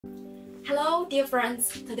Hello dear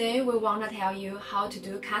friends, today we want to tell you how to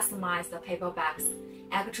do customized paper bags.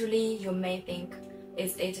 Actually, you may think,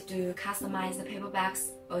 is it to customize the paper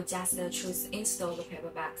bags or just choose installed paper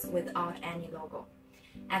bags without any logo?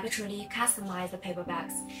 Actually, customized paper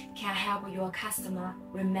bags can help your customer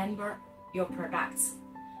remember your products,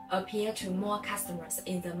 appeal to more customers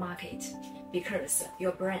in the market because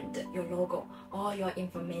your brand, your logo, all your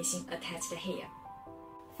information attached here.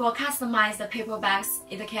 For customized paper bags,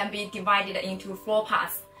 it can be divided into 4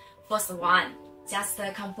 parts. First one, just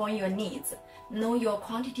confirm your needs. Know your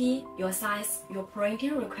quantity, your size, your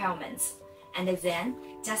printing requirements. And then,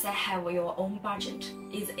 just have your own budget.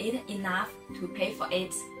 Is it enough to pay for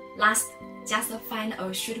it? Last, just find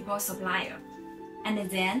a suitable supplier. And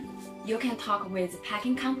then, you can talk with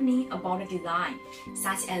packing company about the design,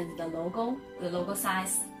 such as the logo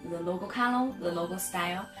size, the logo color, the logo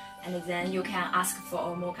style, and then you can ask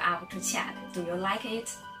for a mock-up to check, do you like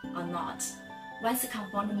it or not? Once you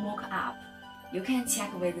confirm the mock-up, you can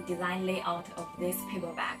check with the design layout of this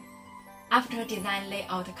paper bag. After design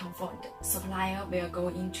layout confirmed, supplier will go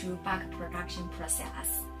into bulk production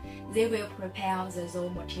process. They will prepare the raw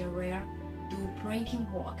material, do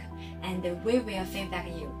printing work, and we will feedback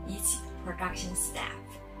you each production step.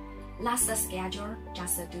 Last schedule,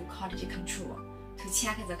 just do quality control to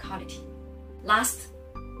check the quality. Last,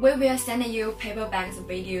 we will send you paper bags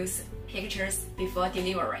videos, pictures before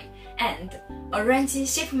delivery, and arrange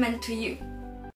shipment to you.